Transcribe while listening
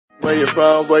Where you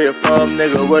from,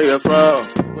 nigga, where you from?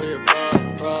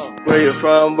 Where you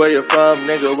from,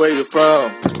 nigga, where you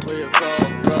from?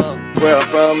 Where I'm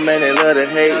from, man, they love to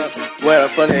hate. Where I'm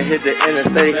from, they hit the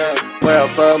interstate. Where I'm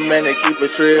from, man, they keep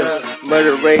it real.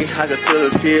 Murder rate, I can still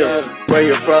a kill. Where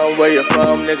you from,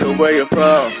 nigga, where you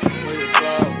from?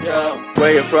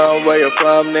 Where you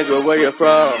from, nigga, where you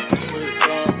from?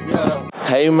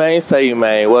 Hey man, say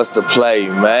man, what's the play,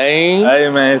 man? Hey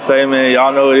man, say man,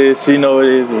 y'all know it is, she know it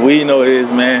is, we know it is,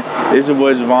 man. It's your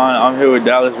boy Jovaun. I'm here with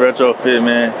Dallas Retrofit,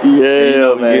 man.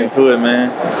 Yeah, man. Get into it, man.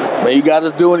 Man, you got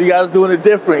us doing it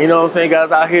different, you know what I'm saying?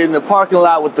 Got us out here in the parking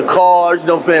lot with the cars, you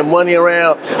know what I'm saying, money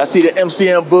around. I see the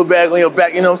MCM book bag on your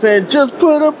back, you know what I'm saying? Just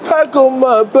put a pack on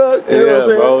my back, you know what I'm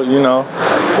saying? Bro, you know.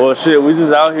 Well, shit, we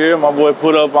just out here. My boy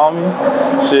put up on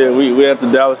me. Shit, we at the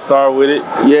Dallas Star with it.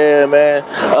 Yeah, man.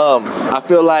 I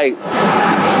feel like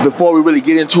before we really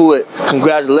get into it,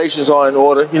 congratulations are in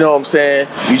order, you know what I'm saying?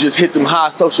 You just hit them high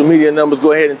social media numbers.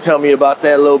 Go ahead and tell me about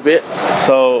that a little bit.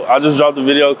 So I just dropped a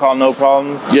video called No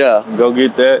Problems. Yeah. Go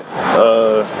get that.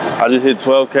 I just hit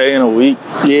 12K in a week.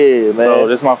 Yeah, man. So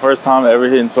this is my first time ever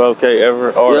hitting 12K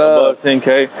ever, or above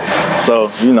 10K.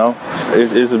 So, you know,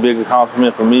 it's a big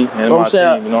accomplishment for me and my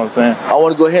team, you know what I'm saying? I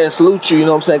want to go ahead and salute you, you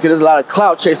know what I'm saying? Because there's a lot of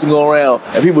clout chasing going around,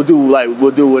 and people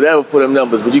will do whatever for them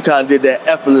numbers, but you kind of did that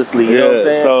effortlessly, you know what I'm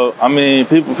saying? So, I mean,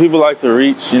 people like to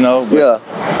reach, you know, but,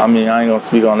 I mean, I ain't gonna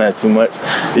speak on that too much,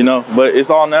 you know, but it's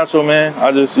all natural, man.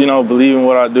 I just, you know, believe in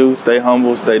what I do, stay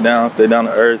humble, stay down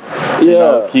to earth, you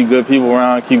know, keep good people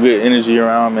around, keep good energy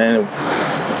around, man.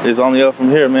 It's only up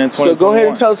from here, man. So go ahead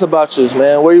and tell us about yours,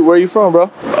 man. Where you from,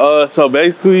 bro? So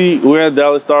basically, we're at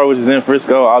Dallas Star, which is in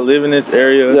Frisco. I live in this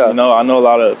area. You know, I know a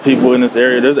lot of people in this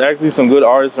area. There's actually some good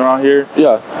artists around here.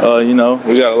 You know,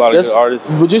 we got a lot of good artists.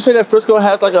 Would you say that Frisco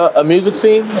has like a music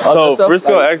scene? So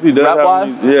Frisco actually does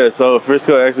have so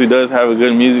Frisco actually does have a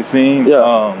good music scene.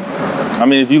 I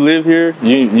mean, if you live here,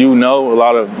 you know a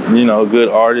lot of, you know, good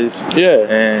artists.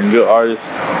 And good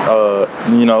artists.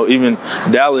 You know, even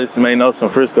Dallas may know some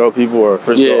Frisco people or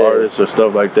Frisco artists or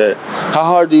stuff like that. How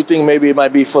hard do you think maybe it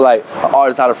might be for like an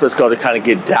artist out of Frisco to kind of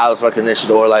get Dallas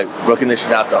recognition or like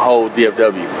recognition out the whole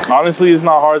DFW? Honestly, it's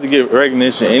not hard to get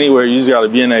recognition anywhere. You just got to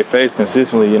be in their face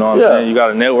consistently, you know what I'm saying? You got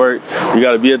to network, you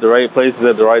got to be at the right places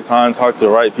at the right time, talk to the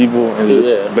right people, and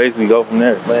just basically go from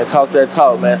there. Man, talk that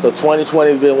talk, man. So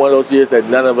 2020 has been one of those years that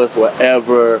none of us will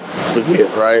ever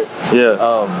forget, right?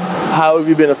 How have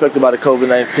you been affected by the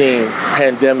COVID-19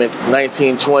 pandemic,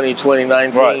 2020,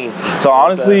 2019? So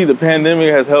honestly, the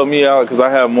pandemic has helped me out because I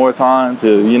have more time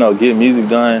to, you know, get music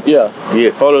done,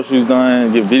 get photo shoots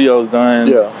done, get videos done.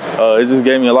 It just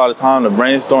gave me a lot of time to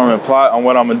brainstorm and plot on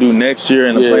what I'm gonna do next year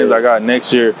and the plans I got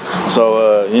next year.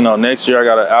 So, you know, next year I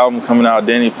got an album coming out,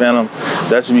 Danny Phantom.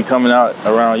 That should be coming out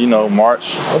around, you know,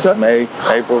 March, May,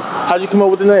 April. How'd you come up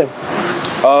with the name?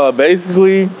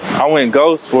 Basically, I went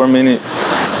ghost for a minute.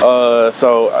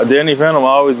 So Danny Phantom, I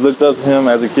always looked up to him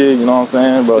as a kid, you know what I'm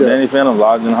saying? Bro, Danny Phantom,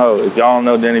 lodged in Ho. If y'all don't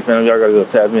know Danny Phantom, y'all gotta go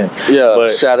tap in. But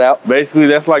shout out. Basically,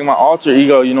 that's like my alter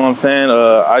ego, you know what I'm saying?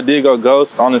 I did go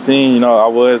ghost on the scene, you know, I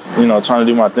was, you know, trying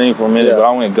to do my thing for a minute, but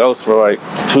I went ghost for like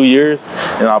 2 years,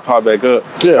 and I popped back up.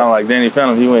 Kind of like Danny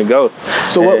Phantom, he went ghost.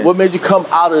 So what made you come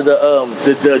out of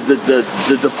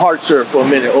the departure for a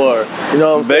minute, or, you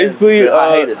know what I'm saying? Basically,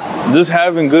 just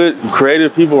having good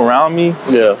creative people around me,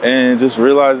 and just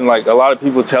realizing like a lot of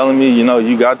people telling me, you know,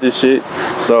 you got this shit.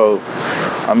 So,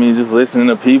 I mean, just listening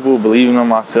to people, believing in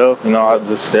myself, you know, I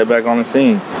just step back on the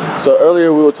scene. So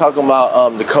earlier we were talking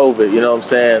about the COVID, you know what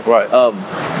I'm saying?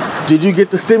 Did you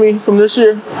get the stimmy from this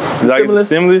year? Like the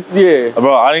stimulus? Yeah.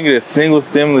 Bro, I didn't get a single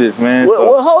stimulus, man.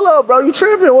 Well, hold up, bro. You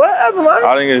tripping? What happened, man?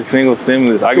 I didn't get a single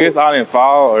stimulus. I guess I didn't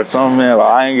file or something, man. Like,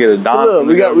 I didn't get a dime.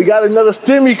 Look, we got another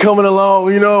stimmy coming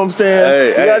along, you know what I'm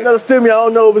saying? We got another stimmy. I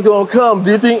don't know if it's gonna come. Do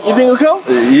you think it'll come?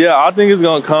 Yeah, I think it's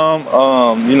gonna come.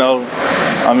 You know,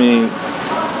 I mean,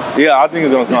 yeah, I think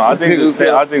it's gonna come. I think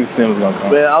the stim's gonna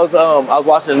come. Man, I was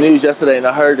watching the news yesterday, and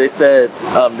I heard they said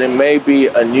there may be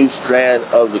a new strand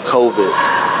of the COVID.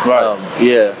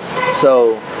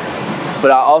 So,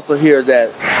 but I also hear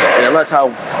that, and I'm not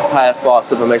trying to pass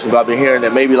false information, but I've been hearing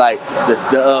that maybe like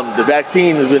the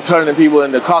vaccine has been turning people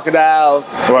into crocodiles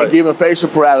and giving facial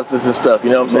paralysis and stuff.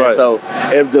 You know what I'm saying? So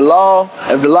if the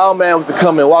lawman was to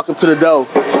come and walk up to the door,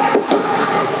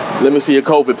 let me see your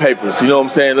COVID papers. You know what I'm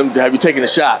saying? Have you taken a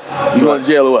shot? You going to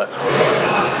jail or what?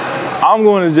 I'm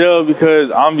going to jail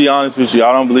because I'm be honest with you,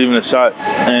 I don't believe in the shots,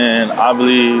 and I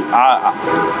believe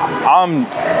I'm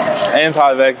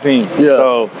anti-vaccine. Yeah.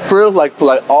 So for real, like for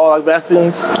like all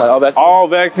vaccines, all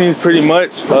vaccines pretty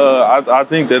much. I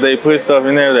think that they put stuff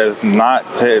in there that's not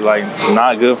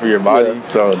good for your body. Yeah.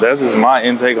 So that's just my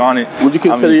intake on it. Would you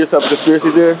consider yourself a conspiracy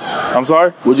theorist? I'm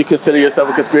sorry? Would you consider yourself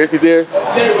a conspiracy theorist?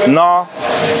 No.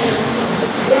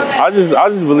 I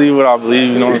just believe what I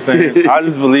believe, you know what I'm saying? I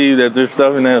just believe that there's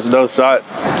stuff in there, those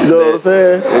shots. You know what I'm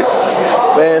saying?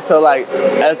 Man, so like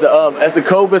as the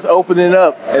COVID's opening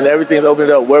up and everything's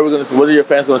opening up, what are your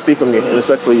fans gonna see from you and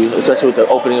expect for you, especially with the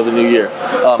opening of the new year?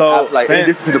 So like in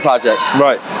addition to the project.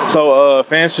 Right. So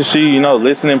fans should see, you know,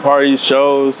 listening parties,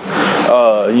 shows,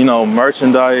 you know,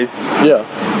 merchandise.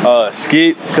 Yeah.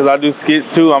 Skits, because I do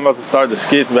skits too. I'm about to start the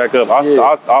skits back up.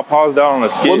 I paused down on the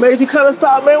skit. What made you kind of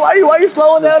stop, man? Why you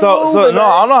slowing down? No,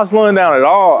 I'm not slowing down at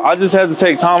all. I just had to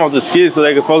take time off the skits so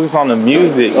they could focus on the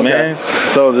music, man.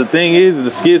 So the thing is, the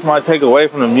skits might take away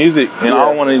from the music, and I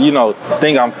don't want to, you know,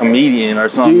 think I'm comedian or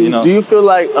something. You know. Do you feel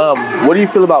like what do you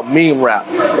feel about meme rap,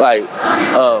 like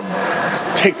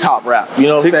TikTok rap? You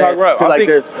know what I'm saying? TikTok rap.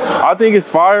 I think it's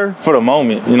fire for the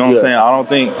moment. You know what I'm saying? I don't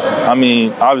think. I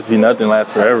mean, obviously nothing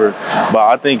lasts forever, but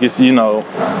I think it's, you know,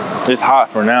 it's hot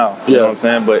for now. You know what I'm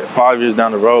saying? But 5 years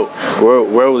down the road,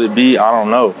 where will it be? I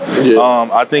don't know.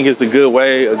 I think it's a good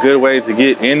way to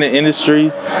get in the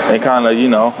industry and kind of, you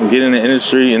know, get in the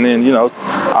industry, and then, you know,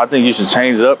 I think you should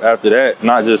change it up after that,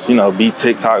 not just, you know, be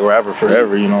TikTok rapper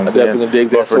forever. You know what I'm saying? Definitely dig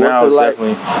that. But for now,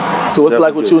 so what's it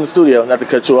like with you in the studio? Not to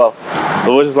cut you off.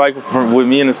 But what's it like with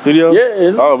me in the studio?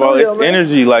 Yeah, bro, it's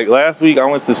energy. Like last week, I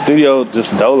went to the studio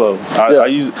just dolo.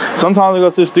 Sometimes I go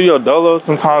to the studio dolo.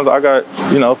 Sometimes I got,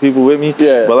 you know, people with me.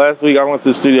 Yeah. But last week I went to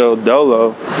the studio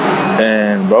dolo,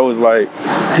 and bro was like,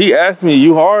 he asked me,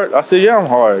 "You hard?" I said, "Yeah, I'm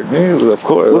hard." Of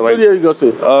course. What studio you go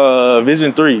to?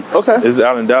 Vision 3. Okay. It's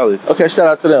out in Dallas. Okay, shout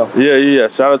out to them. Yeah.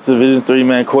 Shout out to Vision 3,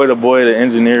 man. Coy the boy, the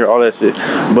engineer, all that shit.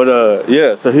 But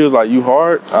yeah, so he was like, "You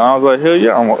hard?" And I was like, "Hell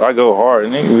yeah, I go hard."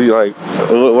 And he was like,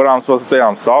 "What I'm supposed to say?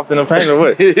 I'm soft in the paint or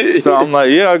what?" So I'm like,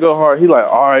 "Yeah, I go hard." He like,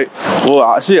 "All right."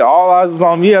 Well, shit, all eyes was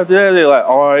on me after that. They like,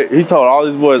 "All right." He told all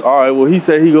these boys, "All right." Well, he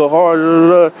said he go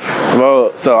hard.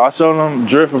 Well, so I showed them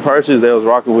Drift and Purchase. They was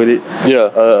rocking with it. Yeah.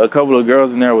 A couple of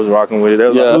girls in there was rocking with it. They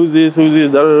was like, "Who's this? Who's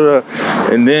this?" Da, da,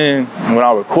 da. And then when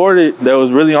I recorded, that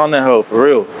was really on that hoe for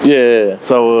real. Yeah.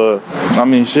 So I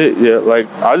mean, shit. Yeah. Like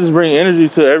I just bring energy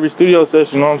to every studio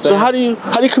session. You know what I'm saying? So how do you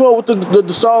come up with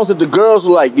the songs that the girls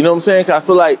like? You know what I'm saying? 'Cause I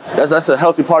feel like that's a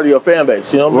healthy part of your fan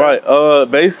base. You know what I'm saying?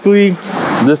 Right. Basically,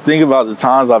 just think about the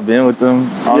times I've been with them.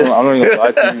 I don't even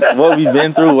lie to you. What we've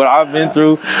been through, what I've been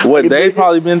through, what they've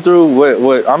probably been through.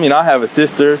 What I mean, I have a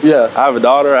sister. Yeah. I have a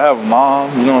daughter. I have a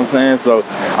mom. You know what I'm saying? So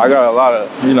I got a lot of,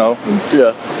 you know,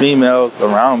 females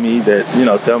around me that, you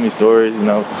know, tell me stories. You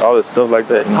know, all this stuff like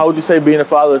that. How would you say being a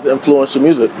father has influenced your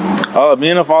music?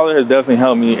 Being a father has definitely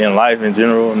helped me in life in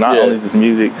general, not only just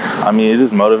music. I mean, it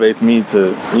just motivates me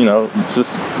to, you know,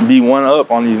 just be one up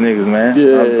on these niggas, man.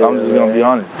 I'm just gonna be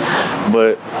honest.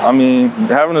 But I mean,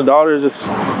 having a daughter is just,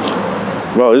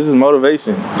 bro, this is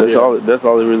motivation. That's all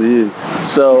it really is.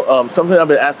 So something I've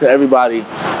been asking everybody,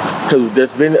 because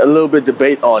there's been a little bit of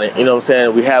debate on it. You know what I'm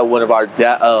saying? We had one of our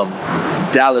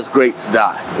Dallas greats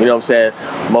die. You know what I'm saying?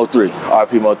 Mo3,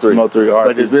 RP Mo3. Mo3, RP.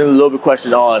 But there's been a little bit of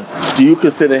question on, do you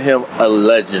consider him a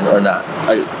legend or not?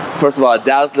 Like, first of all, a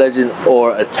Dallas legend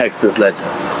or a Texas legend?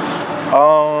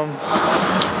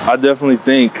 I definitely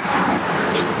think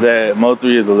that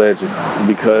Mo3 is a legend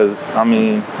because, I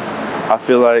mean, I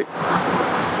feel like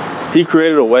he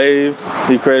created a wave.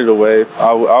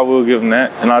 I will give him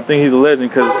that. And I think he's a legend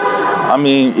because, I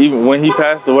mean, even when he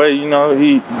passed away, you know,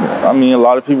 I mean, a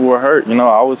lot of people were hurt. You know,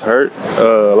 I was hurt.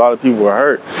 A lot of people were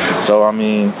hurt. So, I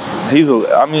mean, he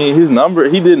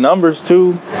did numbers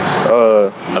too.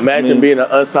 Imagine being an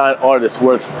unsigned artist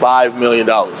worth $5 million.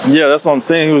 Yeah, that's what I'm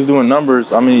saying. He was doing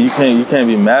numbers. I mean, you can't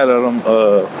be mad at him.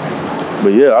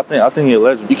 But yeah, I think he's a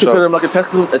legend. You consider him like a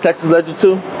Texas legend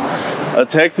too? A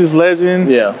Texas legend?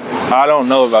 Yeah. I don't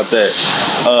know about that.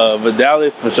 But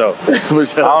Dallas for sure. For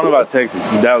sure. I don't know about Texas.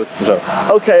 Dallas for sure.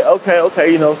 Okay.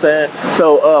 You know what I'm saying?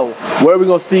 So where are we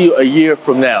gonna see you a year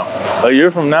from now? A year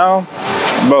from now?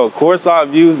 Bro, courtside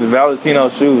views and Valentino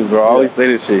shoes, bro. I always say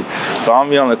this shit. So I'm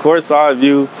gonna be on the courtside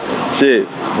view, shit,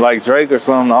 like Drake or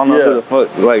something. I don't know who the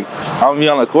fuck, like, I'm gonna be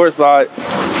on the courtside,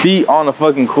 feet on the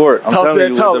fucking court. I'm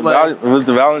telling you, with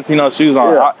the Valentino shoes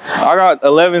on. I got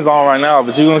 11s on right now,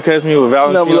 but you're gonna catch me with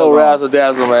Valentino. Little razzle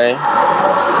dazzle, man.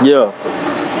 Yeah.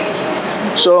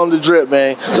 Show them the drip,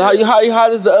 man. So how you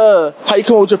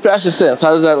come up with your fashion sense?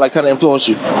 How does that like kind of influence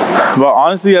you? But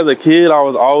honestly, as a kid, I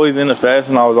was always into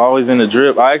fashion. I was always into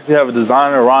drip. I actually have a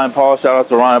designer, Ryan Paul. Shout out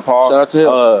to Ryan Paul. Shout out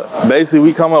to him. Basically,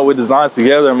 we come up with designs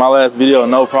together. In my last video,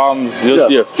 No Problems, you'll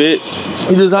see a fit.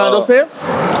 You designed those pants?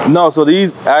 No, so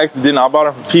these I actually didn't. I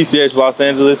bought them from PCH Los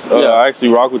Angeles. I actually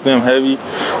rock with them heavy.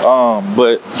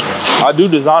 But I do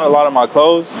design a lot of my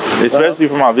clothes, especially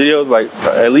for my videos. Like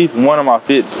at least one of my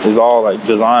fits is all like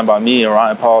designed by me and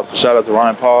Ryan Paul. So shout out to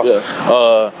Ryan Paul.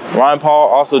 Ryan Paul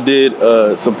also did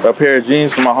a pair of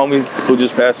jeans for my homie who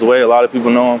just passed away. A lot of people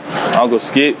know him, Uncle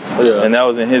Skits, and that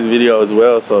was in his video as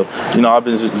well. So you know, I've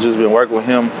been just been working with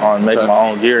him on making my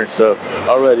own gear and stuff.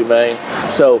 Already, man.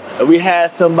 So if we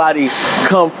had somebody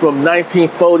come from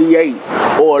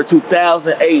 1948 or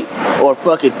 2008 or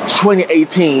fucking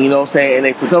 2018, you know what I'm saying, and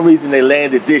they, for some reason they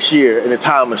landed this year in a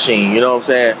time machine, you know what I'm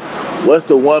saying, what's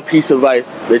the one piece of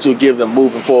advice that you'll give them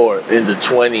moving forward into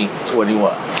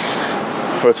 2021?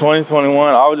 For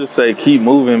 2021, I would just say keep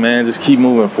moving, man. Just keep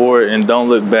moving forward and don't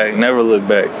look back. Never look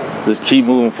back. Just keep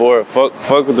moving forward.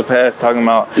 Fuck with the past talking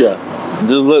about.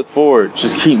 Just look forward.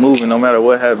 Just keep moving no matter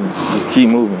what happens. Just keep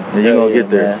moving and you're gonna get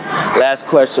there. Man. Last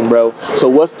question, bro. So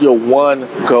what's your one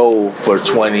goal for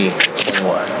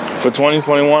 2021? For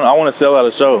 2021, I want to sell out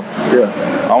a show.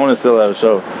 I want to sell out a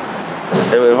show.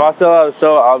 If I sell out a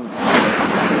show,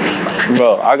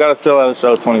 bro, I gotta sell out a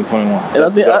show 2021.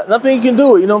 And I think you can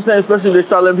do it, you know what I'm saying? Especially if they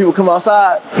start letting people come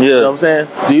outside. You know what I'm saying?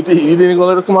 Do you think they're gonna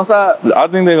let us come outside? I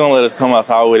think they're gonna let us come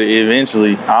outside with it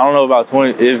eventually. I don't know about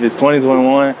if it's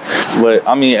 2021, but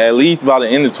I mean, at least by the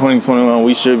end of 2021,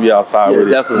 we should be outside with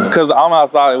it. Definitely. Because I'm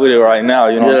outside with it right now,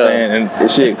 you know what I'm saying?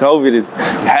 And shit, COVID is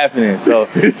happening, so,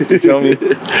 you feel me?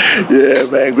 Yeah,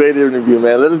 man, great interview,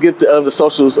 man. Let us get the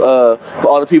socials for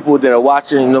all the people that are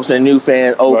watching, you know what I'm saying, new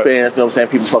fans, old fans, you know what I'm saying,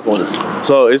 people fucking with us.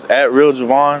 So it's at Real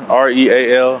Jovaun,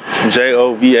 RealJovaun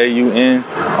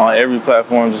on every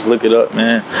platform. Just look it up,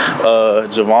 man.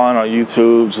 Jovaun on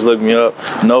YouTube, just look me up.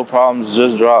 No Problems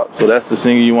just dropped, so that's the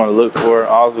single you want to look for. I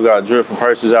also got Drip and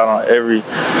Purchase out on every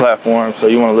platform, so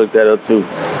you want to look that up too.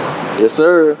 Yes,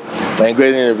 sir. Man,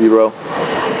 great interview, bro.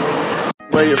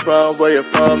 Where you from? Where you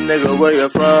from, nigga? Where you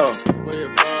from?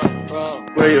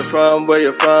 Where you from? Where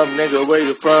you from, nigga? Where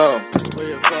you from?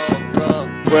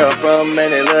 Where I'm from, man,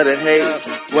 they love to hate.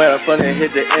 Where I'm from, they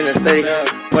hit the interstate.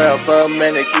 Where I'm from,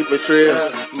 man, they keep it real.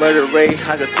 Murder rate,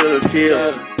 I can still kill.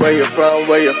 Where you from,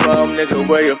 nigga,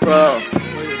 where you from?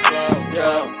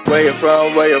 Where you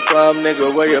from, nigga,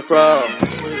 where you from?